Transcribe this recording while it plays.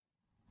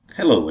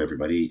Hello,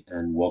 everybody,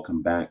 and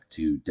welcome back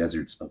to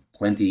Deserts of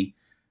Plenty.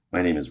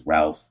 My name is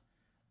Ralph.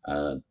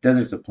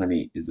 Deserts of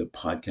Plenty is a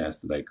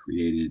podcast that I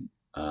created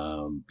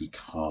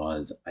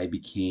because I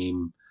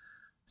became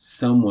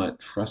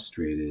somewhat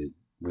frustrated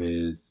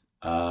with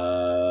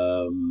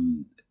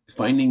finding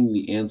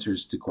the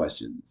answers to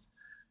questions.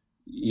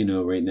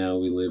 Right now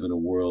we live in a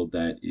world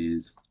that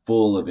is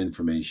full of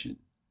information,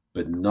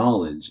 but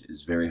knowledge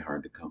is very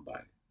hard to come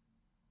by.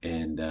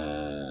 And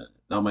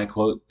not my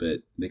quote,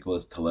 but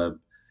Nicholas Taleb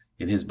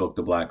in his book,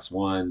 The Black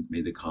Swan,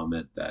 made the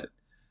comment that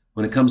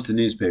when it comes to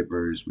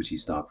newspapers, which he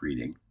stopped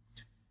reading,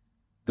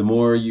 the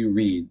more you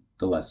read,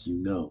 the less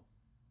you know.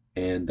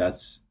 And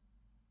that's,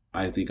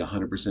 I think,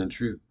 100%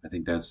 true. I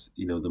think that's,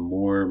 the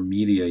more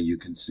media you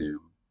consume,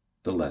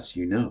 the less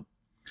you know.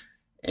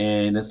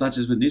 And that's not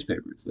just with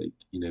newspapers. Like,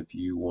 if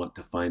you want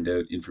to find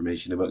out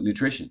information about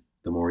nutrition,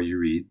 the more you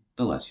read,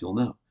 the less you'll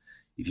know.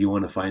 If you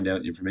want to find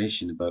out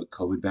information about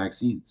COVID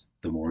vaccines,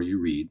 the more you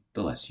read,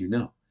 the less you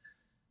know.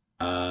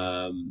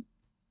 Um,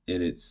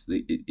 and it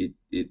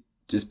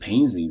just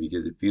pains me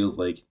because it feels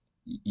like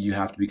you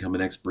have to become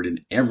an expert in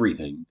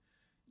everything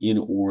in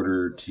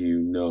order to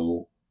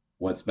know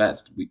what's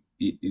best.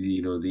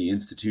 The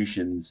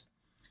institutions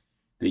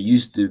that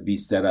used to be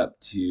set up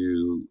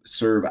to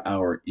serve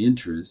our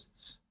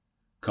interests,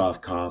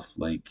 cough, cough,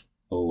 like,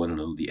 oh, I don't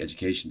know, the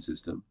education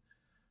system,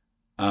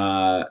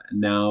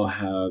 now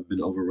have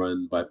been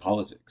overrun by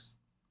politics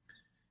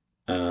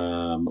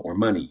or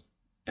money,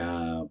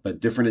 but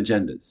different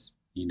agendas,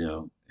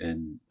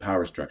 and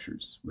power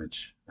structures,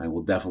 which I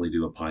will definitely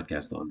do a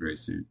podcast on very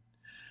soon.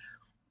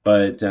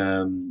 But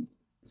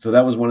so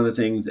that was one of the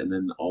things. And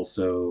then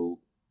also,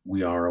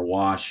 we are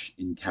awash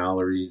in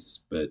calories,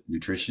 but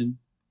nutrition,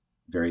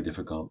 very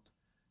difficult.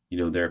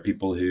 There are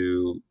people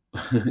who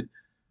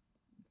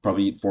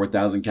probably eat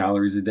 4,000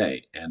 calories a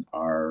day and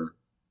are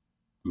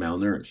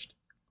malnourished.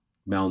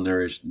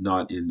 Malnourished,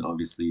 not in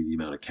obviously the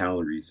amount of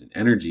calories and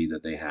energy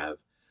that they have,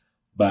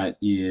 but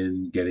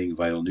in getting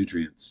vital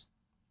nutrients.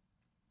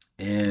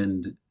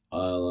 And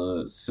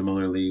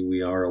similarly,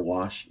 we are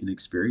awash in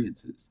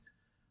experiences.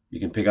 You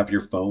can pick up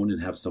your phone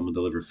and have someone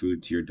deliver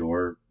food to your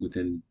door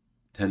within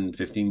 10,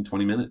 15,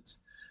 20 minutes.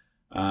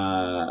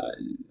 Uh,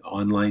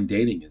 Online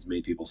dating has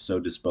made people so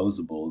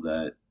disposable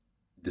that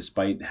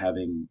despite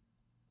having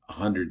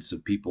hundreds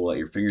of people at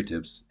your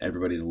fingertips,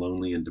 everybody's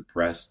lonely and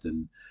depressed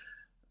and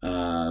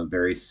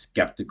very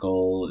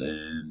skeptical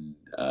and,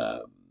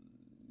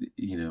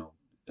 you know,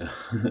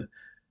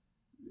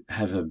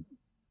 have a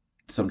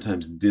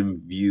sometimes dim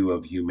view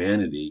of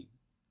humanity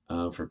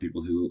for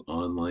people who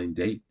online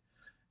date.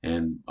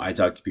 And I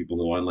talk to people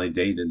who online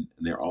date, and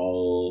they're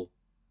all,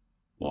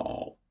 well,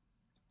 all.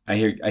 I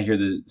hear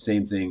the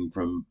same thing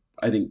from,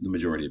 I think, the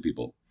majority of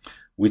people,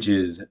 which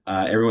is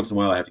every once in a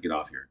while I have to get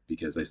off here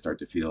because I start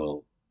to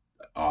feel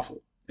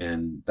awful,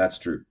 and that's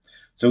true.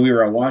 So we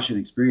were awash in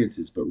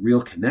experiences, but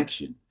real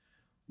connection.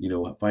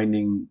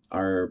 Finding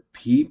our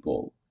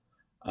people.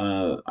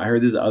 I heard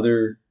this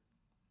other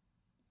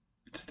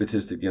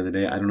statistic the other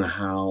day. I don't know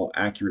how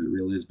accurate it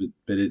really is, but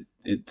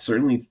it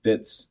certainly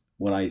fits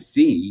what I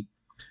see,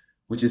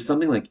 which is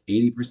something like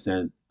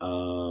 80%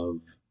 of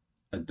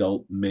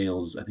adult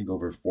males, I think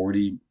over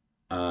 40,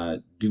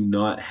 do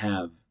not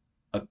have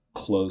a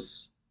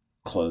close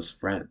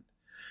friend.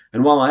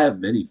 And while I have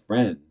many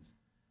friends,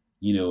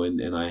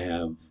 and I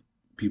have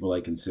people I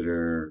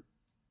consider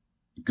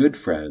good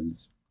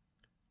friends,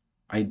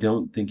 I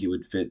don't think it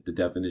would fit the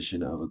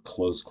definition of a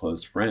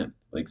close friend,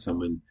 like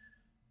someone,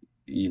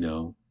 you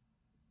know,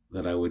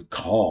 that I would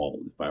call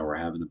if I were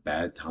having a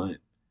bad time.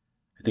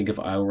 I think if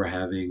I were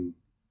having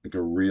like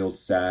a real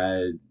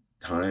sad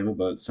time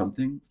about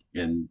something,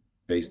 and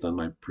based on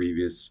my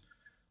previous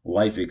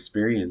life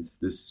experience,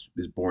 this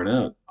is borne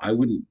out, I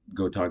wouldn't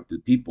go talk to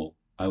people.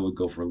 I would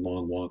go for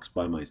long walks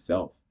by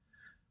myself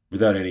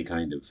without any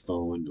kind of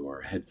phone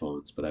or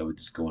headphones, but I would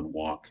just go and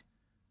walk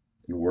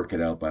and work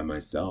it out by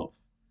myself.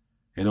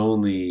 And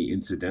only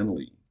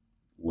incidentally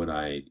would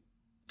I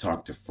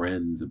talk to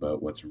friends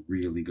about what's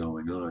really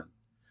going on,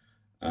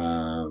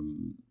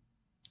 um,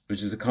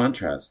 which is a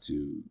contrast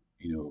to,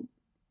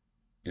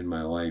 in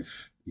my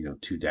life,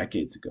 2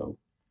 decades ago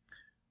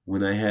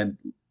when I had,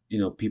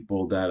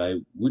 people that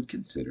I would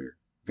consider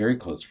very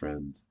close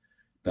friends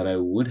that I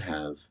would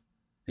have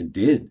and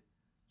did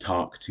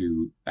talk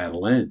to at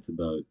length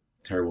about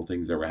terrible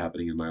things that were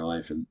happening in my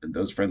life. And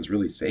those friends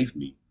really saved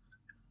me.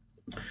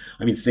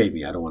 I mean, saved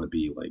me. I don't want to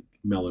be like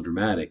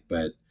melodramatic,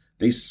 but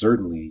they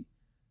certainly,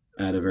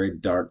 at a very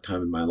dark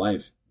time in my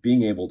life,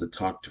 being able to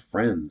talk to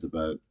friends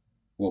about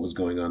what was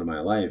going on in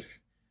my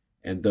life,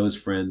 and those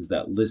friends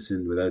that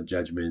listened without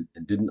judgment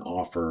and didn't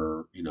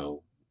offer,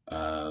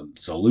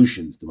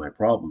 solutions to my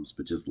problems,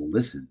 but just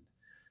listened.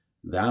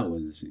 That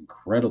was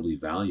incredibly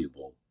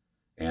valuable.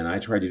 And I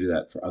try to do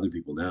that for other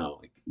people now,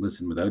 like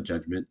listen without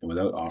judgment and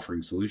without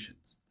offering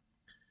solutions.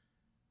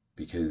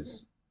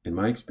 Because in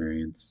my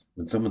experience,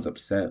 when someone's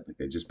upset, like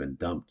they've just been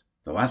dumped,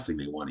 the last thing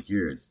they want to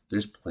hear is,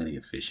 there's plenty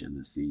of fish in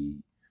the sea.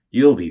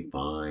 You'll be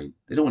fine.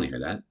 They don't want to hear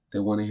that. They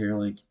want to hear,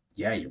 like,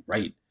 yeah, you're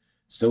right.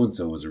 so and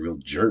so was a real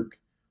jerk.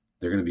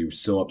 They're going to be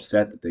so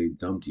upset that they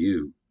dumped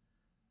you.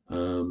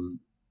 Um,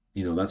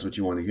 that's what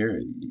you want to hear.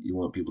 You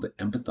want people to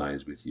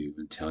empathize with you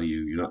and tell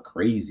you you're not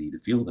crazy to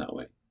feel that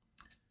way.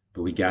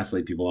 But we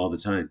gaslight people all the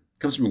time. It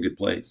comes from a good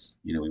place.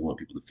 We want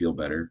people to feel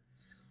better.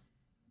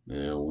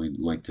 We'd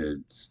like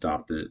to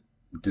stop the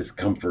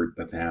discomfort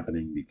that's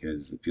happening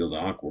because it feels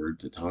awkward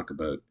to talk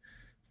about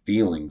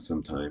feelings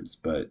sometimes.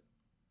 But,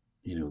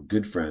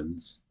 good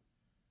friends,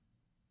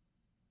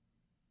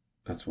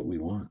 that's what we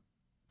want.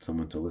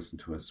 Someone to listen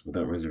to us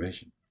without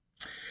reservation.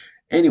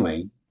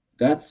 Anyway,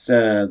 that's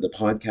the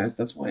podcast.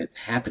 That's why it's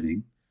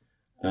happening.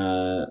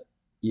 Uh,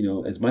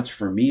 as much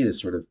for me to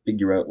sort of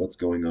figure out what's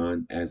going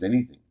on as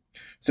anything.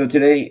 So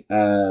today,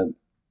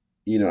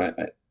 you know,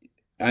 I,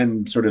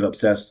 I'm sort of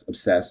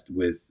obsessed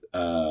with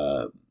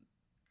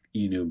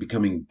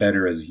becoming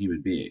better as a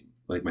human being,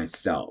 like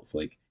myself,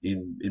 like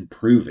in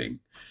improving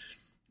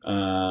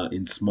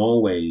in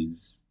small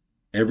ways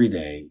every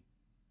day,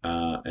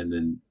 and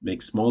then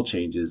make small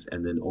changes,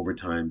 and then over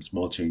time,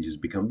 small changes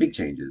become big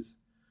changes.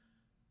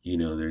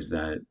 There's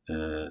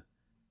that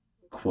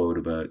quote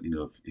about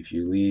if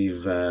you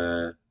leave,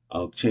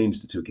 I'll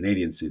change it to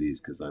Canadian cities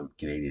because I'm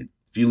Canadian.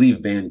 If you leave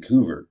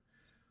Vancouver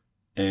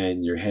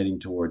and you're heading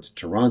towards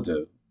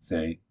Toronto,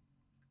 say,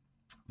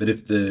 but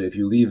if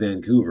you leave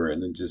Vancouver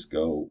and then just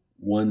go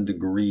 1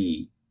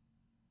 degree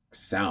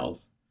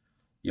south,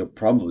 you'll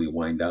probably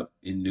wind up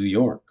in New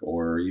York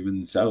or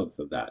even south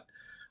of that.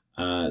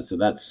 So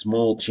that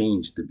small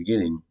change at the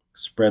beginning,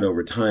 spread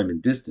over time and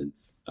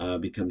distance,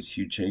 becomes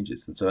huge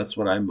changes. And so that's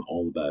what I'm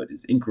all about: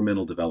 is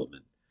incremental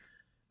development,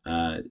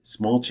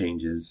 small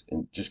changes,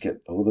 and just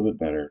get a little bit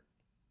better,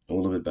 a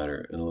little bit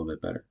better, and a little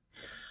bit better.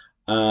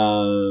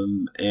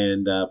 And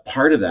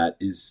part of that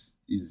is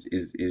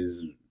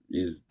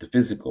the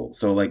physical.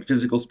 So like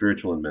physical,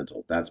 spiritual, and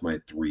mental. That's my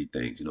three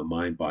things.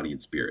 Mind, body,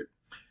 and spirit.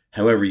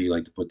 However you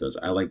like to put those.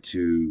 I like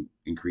to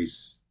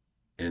increase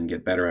and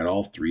get better at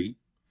all three.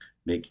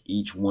 Make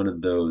each one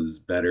of those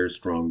better,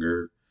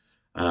 stronger,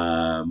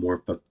 more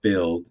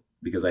fulfilled.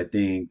 Because I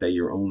think that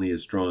you're only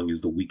as strong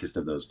as the weakest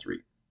of those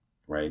three,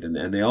 right? And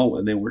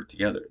they work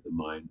together: the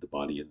mind, the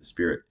body, and the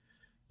spirit.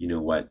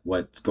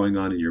 What's going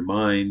on in your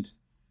mind,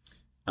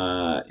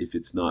 if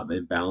it's not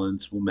in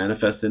balance, will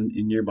manifest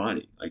in your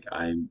body. Like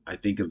I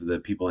think of the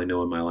people I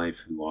know in my life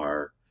who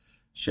are,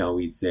 shall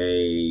we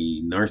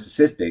say,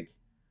 narcissistic,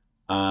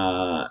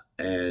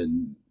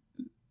 and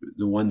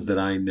the ones that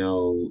I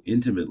know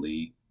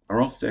intimately are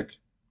all sick.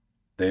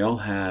 They all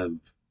have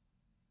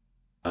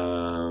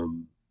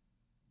um,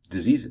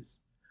 diseases.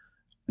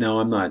 Now,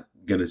 I'm not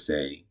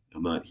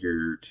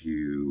here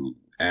to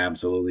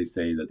absolutely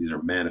say that these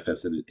are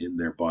manifested in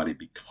their body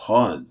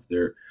because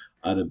they're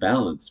out of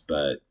balance,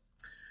 but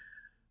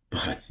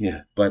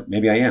yeah, but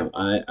maybe I am.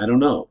 I don't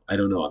know. I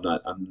don't know.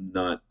 I'm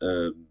not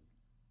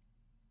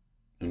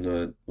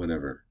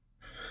whatever.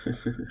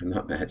 I'm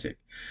not magic.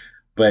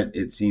 But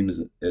it seems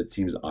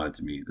odd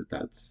to me that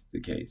that's the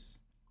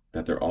case.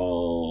 That they're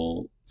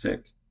all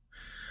sick,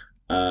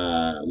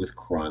 with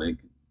chronic,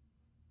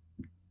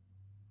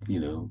 you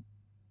know,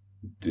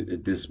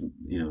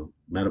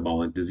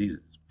 metabolic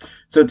diseases.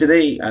 So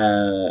today,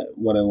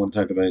 what I want to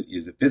talk about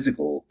is a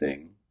physical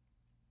thing,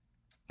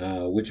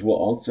 which will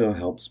also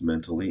helps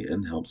mentally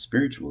and helps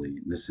spiritually.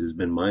 This has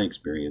been my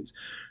experience.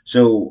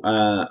 So,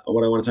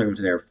 what I want to talk about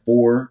today are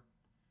four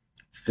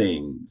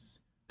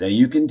things that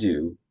you can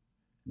do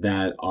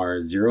that are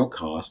zero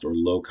cost or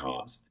low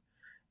cost.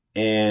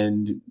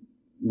 And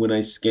when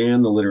I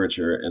scan the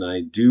literature, and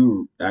I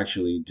do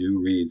actually do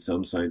read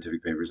some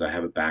scientific papers, I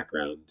have a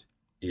background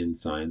in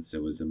science. I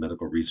was a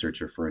medical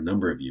researcher for a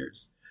number of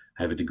years.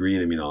 I have a degree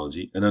in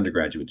immunology, an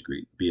undergraduate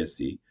degree,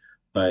 BSc,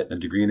 but a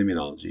degree in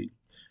immunology.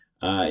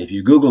 If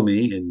you Google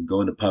me and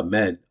go into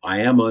PubMed, I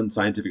am on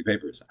scientific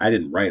papers. I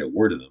didn't write a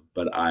word of them,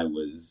 but I'm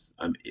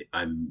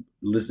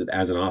listed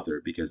as an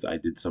author because I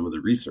did some of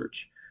the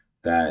research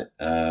that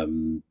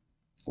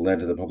led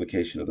to the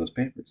publication of those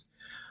papers.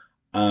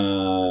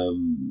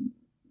 Um,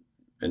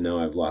 and now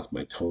I've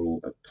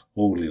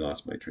totally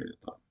lost my train of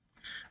thought.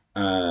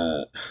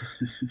 Uh,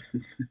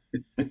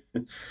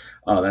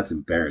 oh, that's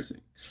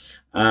embarrassing.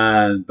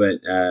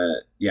 But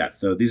yeah,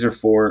 so these are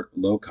four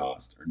low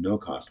cost or no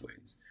cost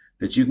ways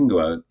that you can go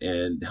out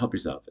and help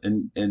yourself.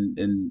 And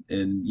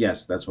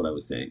yes, that's what I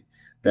was saying.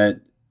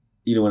 That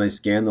when I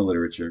scan the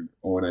literature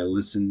or when I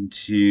listen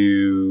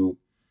to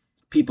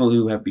people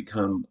who have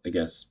become, I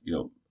guess,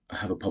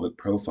 have a public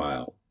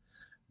profile,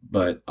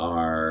 but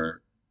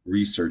are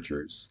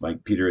researchers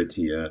like Peter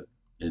Attia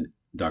and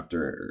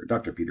Dr.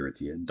 Peter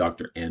Attia and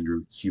Dr.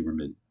 Andrew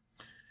Huberman,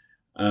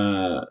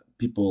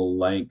 people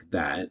like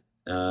that.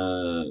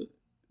 Uh,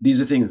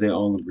 these are things they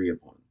all agree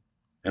upon.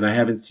 And I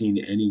haven't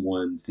seen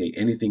anyone say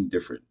anything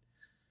different.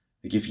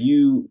 Like if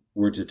you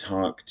were to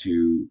talk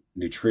to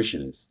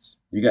nutritionists,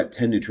 you got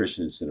 10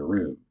 nutritionists in a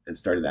room and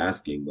started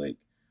asking like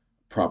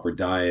proper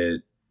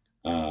diet,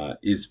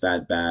 is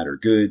fat bad or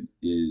good?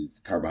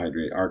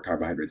 Are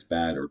carbohydrates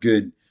bad or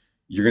good?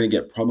 You're going to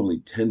get probably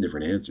 10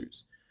 different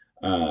answers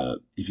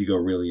if you go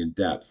really in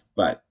depth.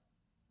 But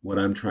what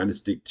I'm trying to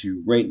stick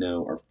to right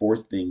now are four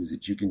things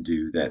that you can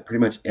do that pretty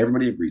much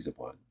everybody agrees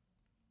upon.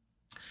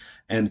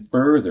 And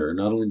further,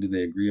 not only do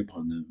they agree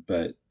upon them,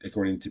 but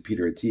according to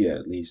Peter Attia,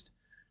 at least,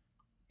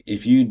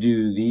 if you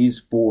do these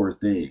four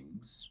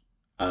things,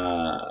 and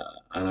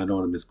I don't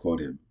want to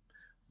misquote him,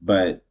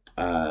 but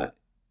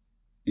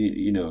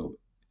you know,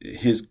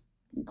 his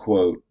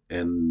quote,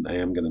 and I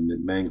am going to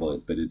mangle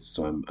it, but it's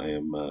so I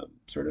am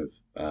sort of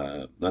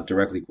not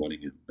directly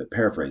quoting him, but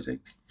paraphrasing.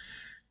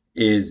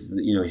 Is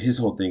his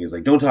whole thing is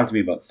like, don't talk to me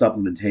about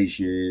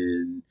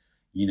supplementation,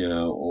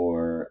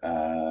 or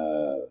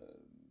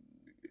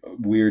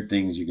weird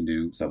things you can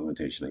do,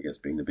 supplementation, I guess,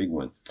 being the big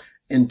one,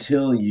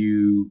 until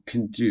you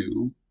can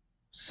do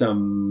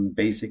some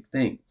basic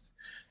things.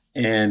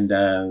 And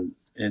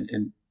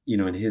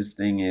and his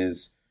thing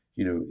is,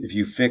 if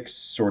you fix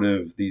sort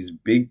of these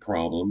big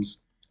problems,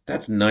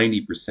 that's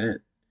 90%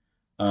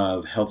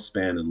 of health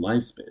span and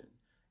lifespan,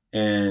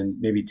 and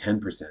maybe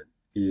 10%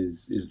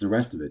 is the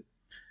rest of it.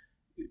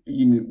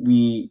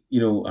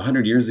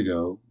 100 years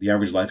ago, the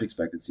average life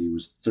expectancy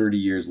was 30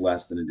 years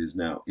less than it is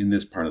now in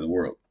this part of the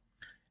world.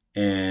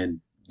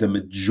 And the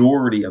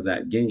majority of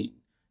that gain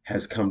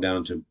has come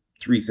down to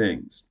three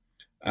things: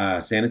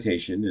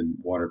 sanitation and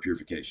water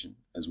purification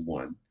as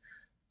one,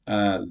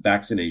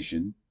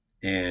 vaccination,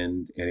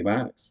 and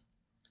antibiotics.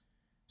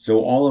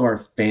 So all of our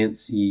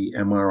fancy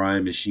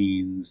MRI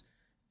machines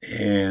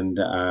and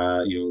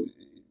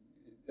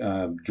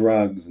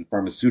drugs and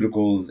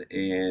pharmaceuticals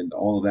and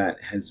all of that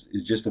is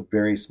just a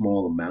very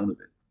small amount of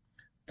it.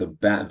 The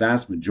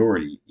vast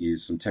majority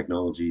is some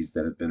technologies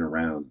that have been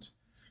around,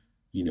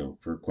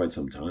 for quite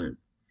some time,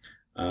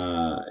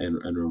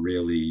 and are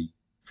really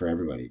for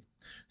everybody.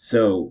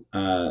 So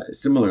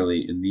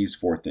similarly, in these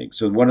four things.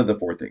 So what are the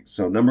four things?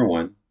 So number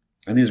one,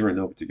 and these are in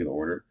no particular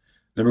order.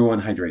 Number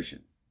one,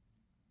 hydration.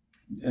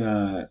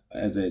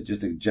 As a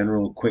just a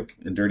general quick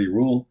and dirty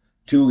rule,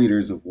 2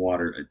 liters of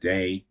water a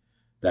day.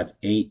 That's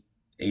 8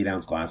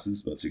 ounce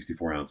glasses, about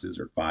 64 ounces,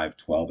 or five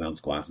 12-ounce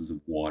glasses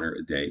of water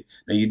a day.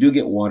 Now you do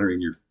get water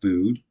in your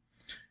food,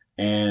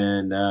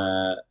 and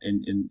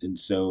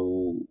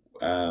so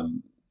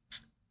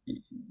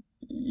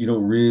you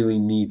don't really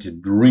need to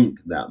drink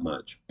that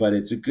much, but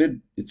it's a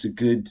good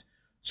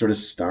sort of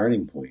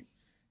starting point.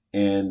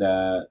 And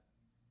I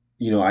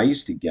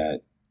used to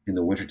get in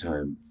the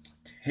wintertime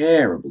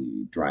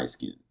terribly dry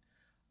skin.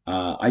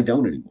 I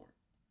don't anymore.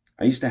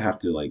 I used to have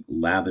to like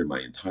lather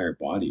my entire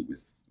body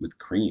with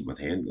cream,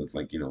 with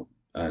like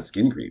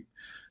skin cream,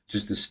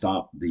 just to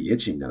stop the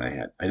itching that I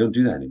had. I don't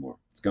do that anymore.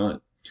 It's gone,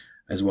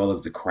 as well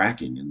as the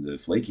cracking and the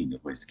flaking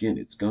of my skin.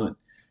 It's gone.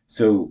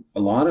 So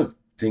a lot of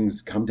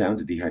things come down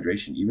to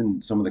dehydration.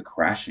 Even some of the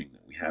crashing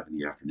that we have in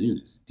the afternoon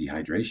is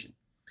dehydration.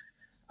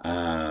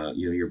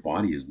 Your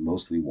body is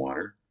mostly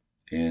water,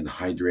 and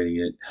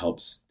hydrating it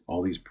helps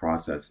all these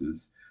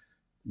processes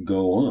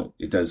go on.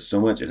 It does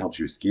so much. It helps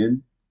your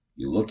skin.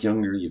 You look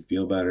younger. You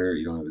feel better.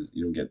 You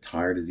don't get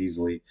tired as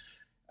easily.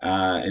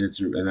 And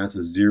that's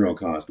a zero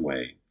cost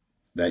way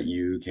that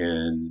you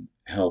can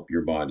help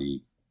your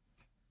body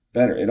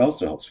better. It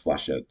also helps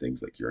flush out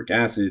things like uric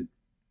acid,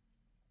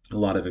 a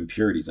lot of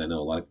impurities. I know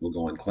a lot of people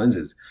go on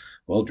cleanses.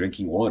 Well,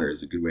 drinking water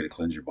is a good way to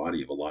cleanse your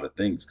body of a lot of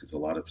things because a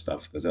lot of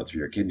stuff goes out through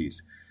your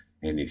kidneys.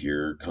 And if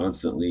you're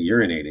constantly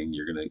urinating,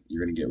 you're gonna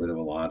get rid of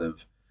a lot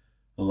of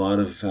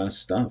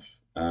stuff.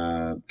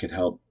 Could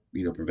help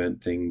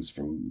prevent things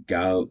from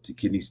gout to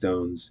kidney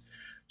stones.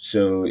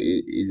 So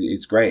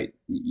it's great.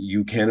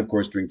 You can of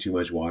course drink too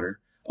much water.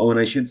 Oh, and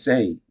I should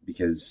say,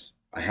 because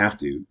I have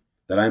to,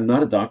 that I'm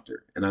not a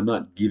doctor and I'm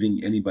not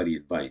giving anybody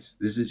advice.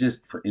 This is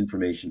just for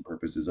information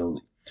purposes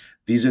only.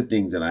 These are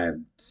things that I have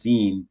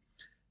seen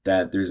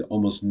that there's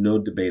almost no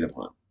debate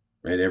upon,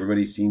 right?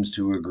 Everybody seems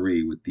to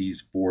agree with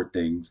these four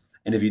things.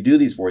 And if you do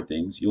these four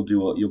things, you'll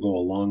go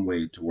a long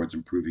way towards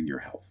improving your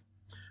health.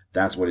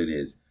 That's what it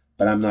is.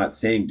 But I'm not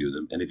saying do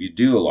them. And if you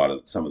do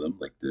some of them,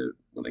 like the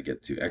when I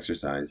get to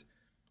exercise,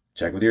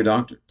 check with your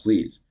doctor,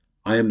 please.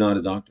 I am not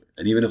a doctor.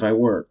 And even if I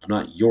were, I'm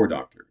not your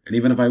doctor. And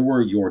even if I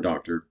were your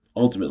doctor,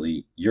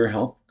 ultimately your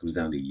health comes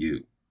down to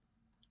you.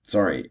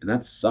 Sorry. And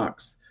that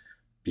sucks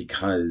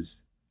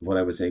because of what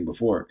I was saying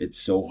before.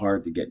 It's so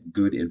hard to get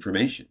good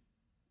information.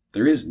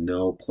 There is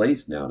no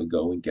place now to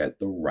go and get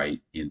the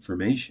right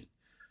information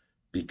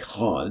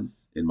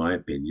because, in my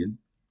opinion,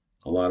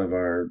 a lot of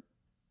our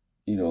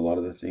a lot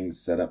of the things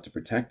set up to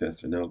protect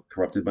us are now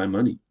corrupted by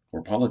money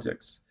or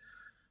politics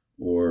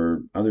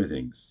or other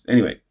things.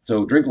 Anyway,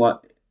 so drink a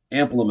lot,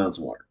 ample amounts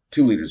of water,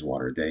 2 liters of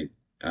water a day.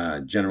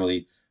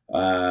 Generally,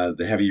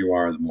 the heavier you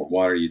are, the more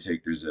water you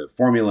take. There's a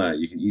formula.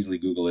 You can easily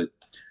Google it.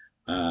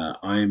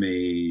 I'm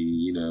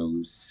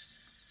a,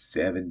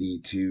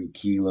 72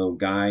 kilo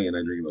guy, and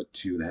I drink about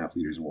 2.5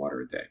 liters of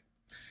water a day,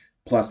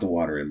 plus the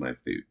water in my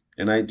food.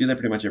 And I do that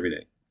pretty much every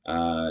day.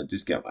 I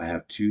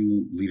have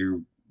 2 liter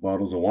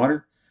bottles of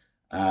water.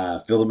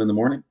 Fill them in the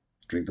morning,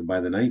 drink them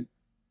by the night.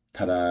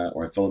 Ta-da!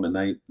 Or I fill them at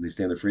night. And they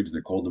stay in the fridge and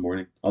they're cold in the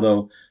morning.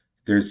 Although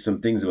there's some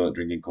things about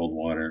drinking cold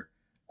water.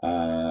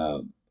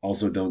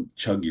 Also, don't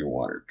chug your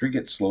water. Drink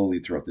it slowly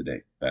throughout the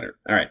day. Better.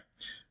 All right.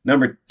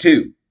 Number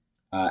two,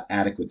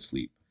 adequate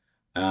sleep.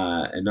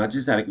 And not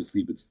just adequate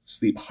sleep, it's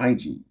sleep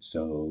hygiene.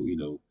 So,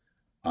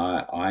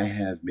 I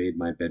have made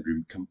my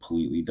bedroom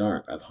completely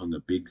dark. I've hung a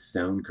big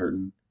sound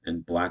curtain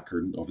and black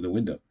curtain over the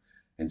window.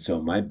 And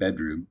so my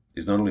bedroom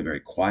is not only very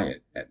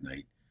quiet at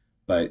night,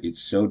 but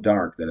it's so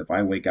dark that if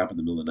I wake up in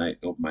the middle of the night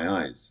and open my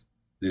eyes,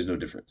 there's no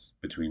difference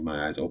between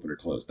my eyes open or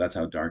closed. That's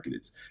how dark it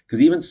is.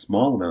 Because even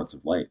small amounts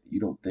of light that you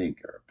don't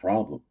think are a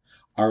problem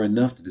are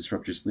enough to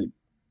disrupt your sleep.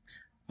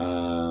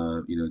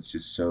 It's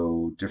just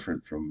so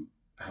different from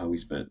how we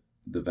spent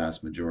the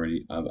vast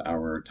majority of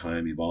our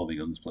time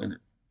evolving on this planet.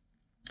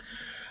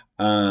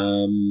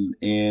 And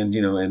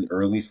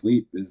early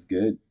sleep is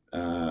good.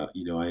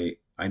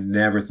 I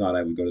never thought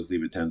I would go to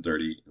sleep at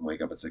 10:30 and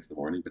wake up at 6 in the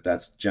morning, but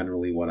that's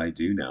generally what I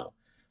do now.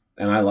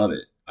 And I love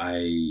it.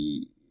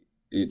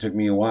 It took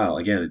me a while.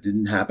 Again, it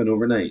didn't happen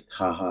overnight.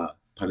 Ha,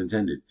 pun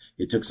intended.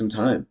 It took some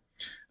time.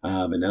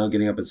 But now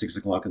getting up at 6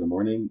 o'clock in the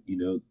morning,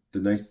 the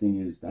nice thing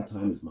is that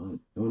time is mine.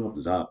 No one else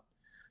is up.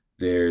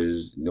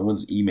 There's no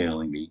one's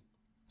emailing me.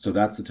 So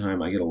that's the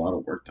time I get a lot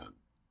of work done.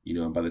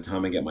 And by the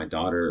time I get my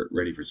daughter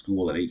ready for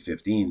school at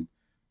 8:15,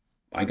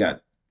 I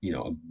got,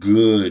 a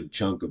good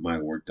chunk of my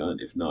work done,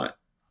 if not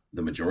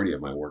the majority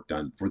of my work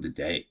done for the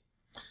day.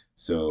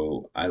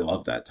 So I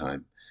love that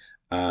time.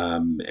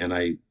 And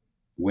I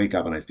wake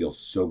up and I feel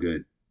so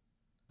good.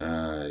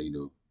 Uh, you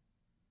know,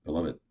 I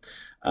love it.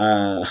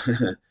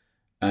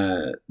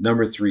 Uh,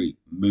 Number three,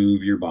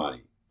 move your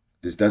body.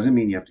 This doesn't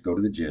mean you have to go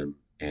to the gym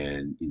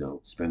and,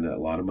 spend a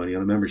lot of money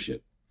on a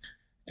membership.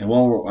 And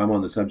while I'm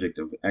on the subject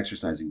of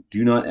exercising,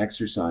 do not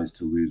exercise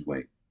to lose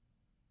weight.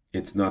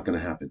 It's not going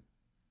to happen.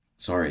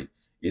 Sorry.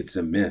 It's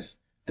a myth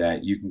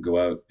that you can go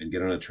out and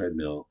get on a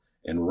treadmill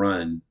and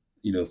run,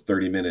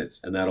 30 minutes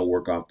and that'll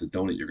work off the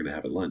donut you're going to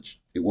have at lunch.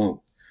 It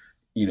won't,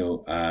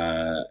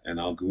 and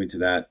I'll go into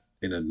that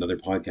in another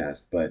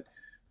podcast, but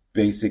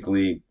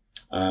basically,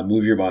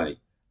 move your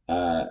body.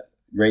 Uh,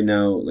 right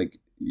now, like,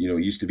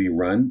 it used to be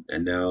run,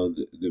 and now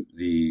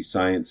the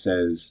science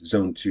says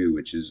zone two,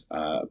 which is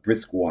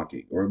brisk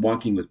walking or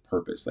walking with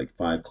purpose, like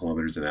 5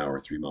 kilometers an hour,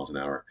 3 miles an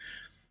hour.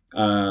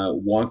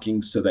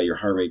 Walking so that your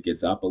heart rate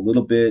gets up a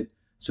little bit,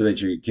 so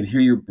that you can hear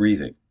your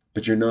breathing,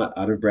 but you're not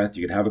out of breath.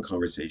 You can have a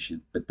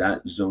conversation, but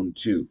that zone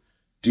two,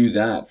 do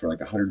that for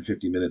like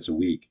 150 minutes a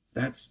week.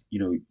 That's,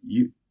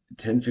 you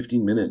 10,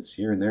 15 minutes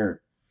here and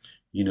there,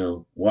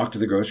 walk to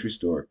the grocery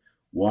store,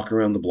 walk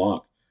around the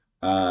block.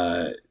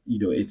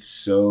 It's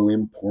so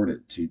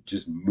important to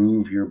just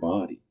move your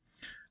body.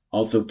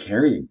 Also,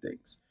 carrying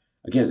things.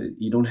 Again,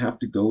 you don't have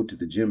to go to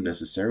the gym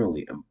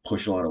necessarily and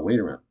push a lot of weight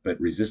around, but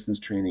resistance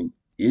training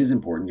is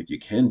important if you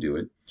can do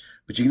it.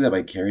 But you can do that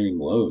by carrying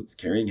loads,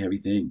 carrying heavy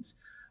things.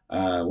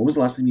 When was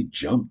the last time you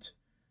jumped?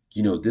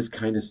 This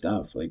kind of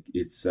stuff. Like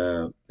it's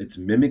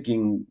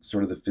mimicking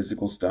sort of the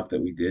physical stuff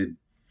that we did,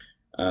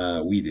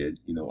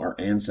 our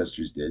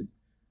ancestors did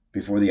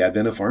before the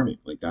advent of farming.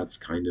 Like that's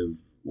kind of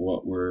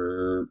what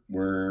we're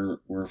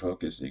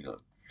focusing on.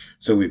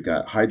 So we've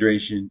got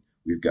hydration,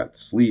 we've got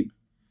sleep,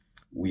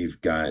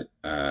 we've got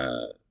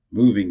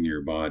moving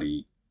your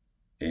body,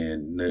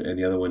 and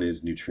the other one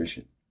is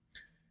nutrition.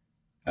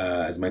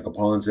 As Michael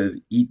Pollan says,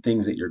 eat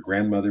things that your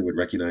grandmother would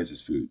recognize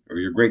as food, or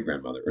your great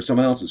grandmother, or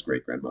someone else's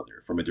great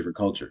grandmother from a different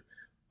culture,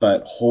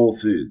 but whole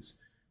foods.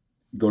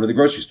 Go to the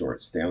grocery store,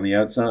 stay on the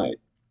outside,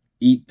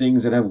 eat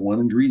things that have one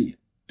ingredient.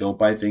 Don't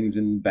buy things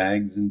in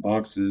bags and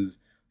boxes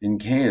in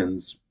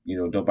cans.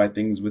 Don't buy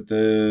things with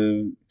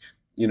a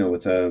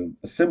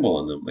symbol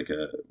on them, like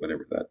a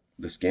whatever that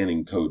the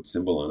scanning code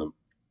symbol on them.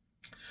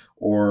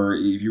 Or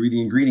if you read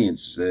the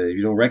ingredients, if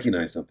you don't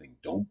recognize something,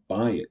 don't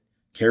buy it.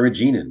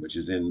 Carrageenan, which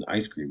is in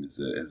ice cream, as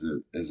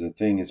a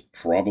thing, is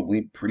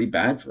probably pretty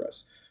bad for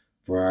us,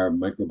 for our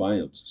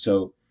microbiomes.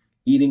 So,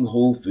 eating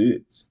whole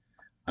foods.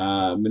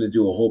 I'm going to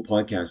do a whole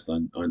podcast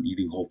on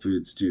eating whole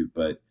foods too.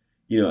 But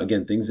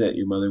again, things that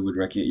your grandmother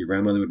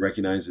would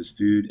recognize as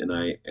food, and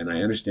I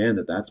understand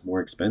that that's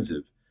more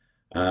expensive,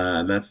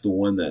 and that's the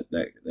one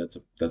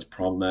that's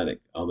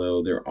problematic.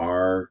 Although there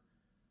are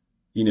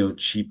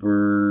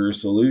cheaper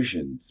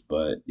solutions,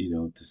 but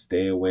to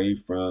stay away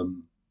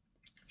from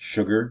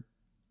sugar,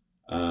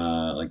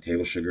 like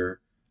table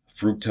sugar,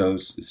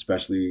 fructose,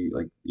 especially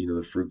like the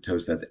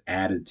fructose that's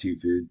added to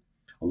food.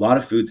 A lot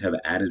of foods have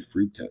added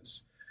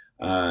fructose,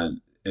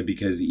 and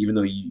because even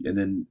though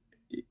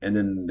and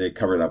then they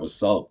cover it up with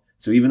salt.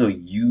 So even though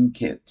you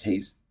can't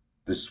taste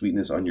the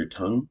sweetness on your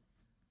tongue,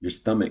 your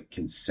stomach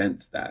can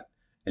sense that,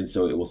 and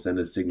so it will send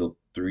a signal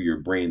through your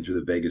brain through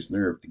the vagus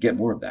nerve to get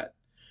more of that.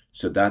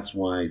 So that's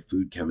why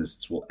food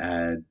chemists will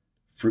add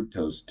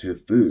fructose to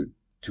food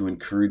to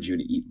encourage you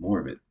to eat more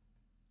of it.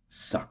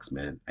 Sucks,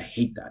 man. I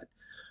hate that.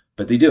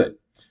 But they do it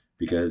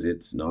because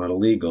it's not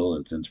illegal,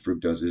 and since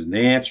fructose is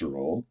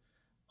natural,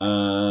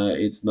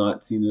 it's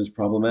not seen as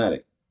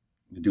problematic.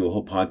 We do a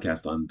whole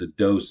podcast on the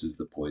dose is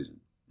the poison,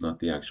 not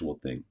the actual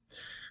thing.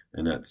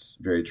 And that's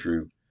very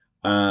true.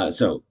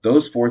 So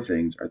those four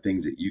things are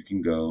things that you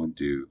can go and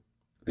do.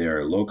 They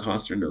are low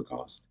cost or no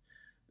cost.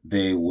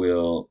 They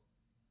will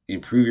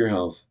improve your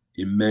health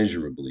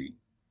immeasurably.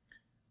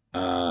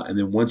 And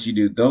then once you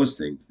do those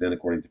things, then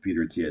according to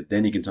Peter Attia,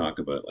 then you can talk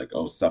about like,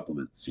 oh,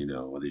 supplements,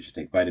 whether you should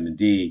take vitamin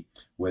D,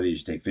 whether you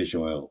should take fish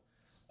oil,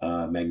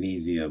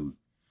 magnesium,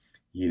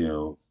 you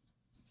know,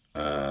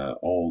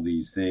 all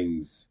these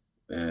things,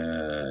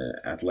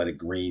 athletic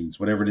greens,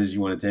 whatever it is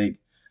you want to take.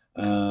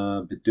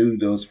 But do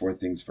those four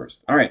things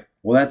first. All right.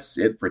 Well, that's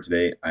it for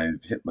today.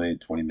 I've hit my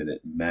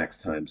 20-minute max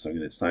time, so I'm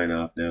going to sign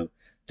off now.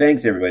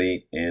 Thanks,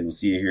 everybody, and we'll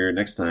see you here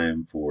next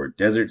time for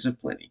Deserts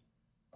of Plenty.